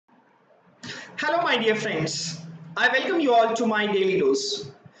Hello my dear friends, I welcome you all to my daily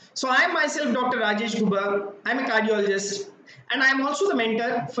dose. So I am myself Dr. Rajesh Gubba, I am a cardiologist and I am also the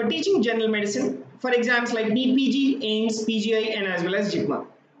mentor for teaching general medicine for exams like NEET PG, AIIMS, PGI and as well as JIPMA.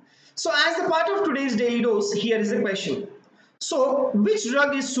 So as the part of today's daily dose, here is a question. So which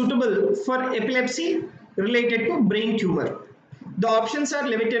drug is suitable for epilepsy related to brain tumor? The options are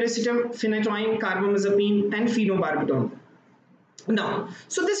levetiracetam, phenytoin, carbamazepine and phenobarbital. Now,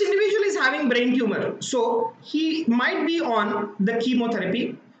 so this individual is having brain tumor, so he might be on the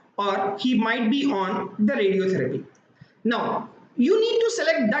chemotherapy or he might be on the radiotherapy. Now, you need to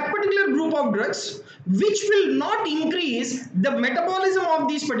select that particular group of drugs which will not increase the metabolism of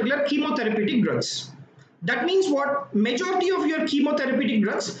these particular chemotherapeutic drugs. That means what? Majority of your chemotherapeutic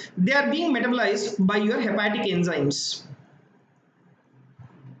drugs, they are being metabolized by your hepatic enzymes.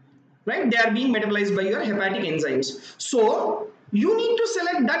 Right? They are being metabolized by your hepatic enzymes. So, you need to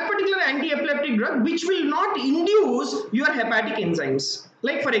select that particular anti-epileptic drug which will not induce your hepatic enzymes.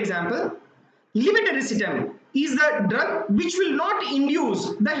 Like for example, levetiracetam is the drug which will not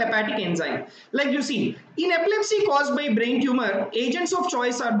induce the hepatic enzyme. Like you see, in epilepsy caused by brain tumor, agents of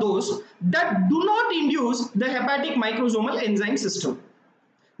choice are those that do not induce the hepatic microsomal enzyme system.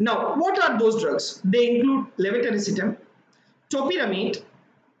 Now, what are those drugs? They include levetiracetam, topiramate,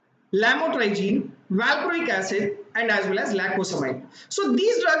 lamotrigine, valproic acid and as well as lacosamide. So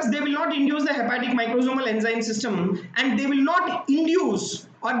these drugs, they will not induce the hepatic microsomal enzyme system and they will not induce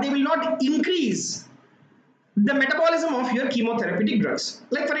or they will not increase the metabolism of your chemotherapeutic drugs.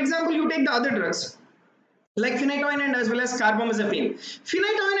 Like for example, you take the other drugs like phenytoin and as well as carbamazepine.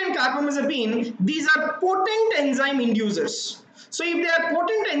 Phenytoin and carbamazepine, these are potent enzyme inducers. So if they are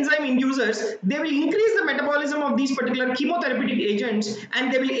potent enzyme inducers, they will increase the metabolism of these particular chemotherapeutic agents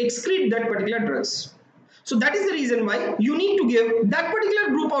and they will excrete that particular drugs. So that is the reason why you need to give that particular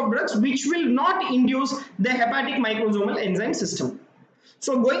group of drugs which will not induce the hepatic microsomal enzyme system.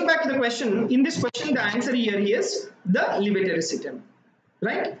 So going back to the question, in this question the answer here is the levetiracetam.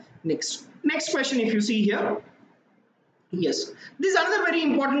 Right? Next question, if you see here. Yes, this is another very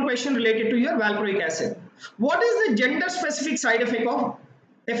important question related to your valproic acid. What is the gender specific side effect of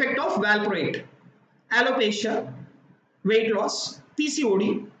valproate? Alopecia, weight loss,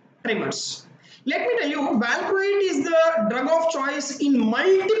 PCOD, tremors. Let me tell you, valproate is the drug of choice in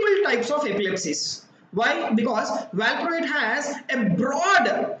multiple types of epilepsies. Why? Because valproate has a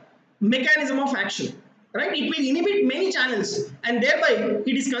broad mechanism of action. Right? It will inhibit many channels and thereby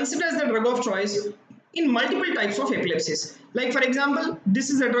it is considered as the drug of choice in multiple types of epilepsies. Like for example, this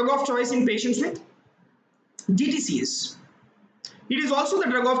is a drug of choice in patients with GTCS. It is also the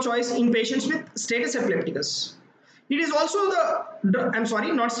drug of choice in patients with status epilepticus. It is also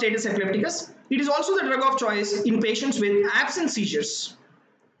not status epilepticus. It is also the drug of choice in patients with absence seizures.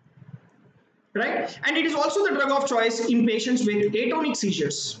 Right? And it is also the drug of choice in patients with atonic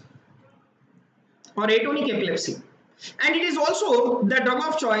seizures or atonic epilepsy. And it is also the drug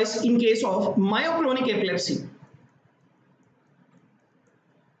of choice in case of myoclonic epilepsy.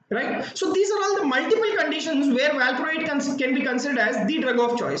 Right? So these are all the multiple conditions where valproate can be considered as the drug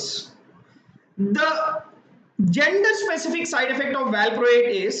of choice. The gender specific side effect of valproate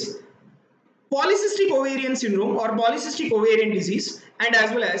is polycystic ovarian syndrome or polycystic ovarian disease and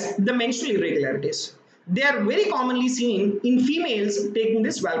as well as the menstrual irregularities. They are very commonly seen in females taking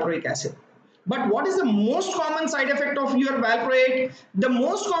this valproic acid. But what is the most common side effect of your valproate? The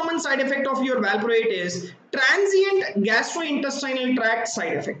most common side effect of your valproate is transient gastrointestinal tract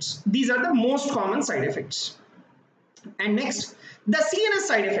side effects. These are the most common side effects. And next, the CNS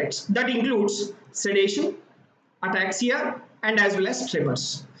side effects that includes sedation, ataxia and as well as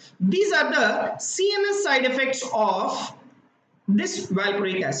tremors. These are the CNS side effects of this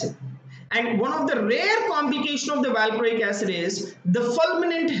valproic acid. And one of the rare complications of the valproic acid is the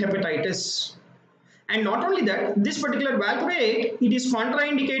fulminant hepatitis. And not only that, this particular valproate, it is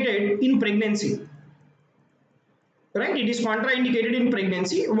contraindicated in pregnancy. Right? It is contraindicated in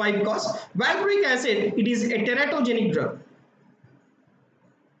pregnancy. Why? Because valproic acid, it is a teratogenic drug.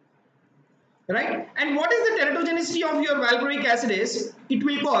 Right? And what is the teratogenicity of your valproic acid is? It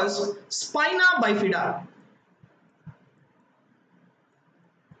will cause spina bifida.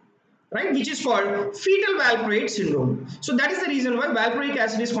 Right, which is called fetal valproate syndrome. So that is the reason why valproic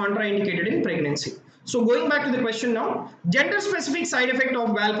acid is contraindicated in pregnancy. So going back to the question now, gender specific side effect of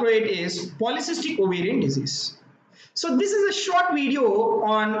valproate is polycystic ovarian disease. So this is a short video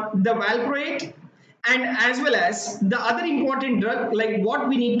on the valproate and as well as the other important drug like what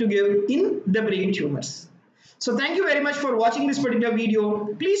we need to give in the brain tumors. So thank you very much for watching this particular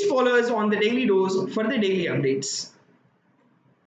video. Please follow us on the daily dose for the daily updates.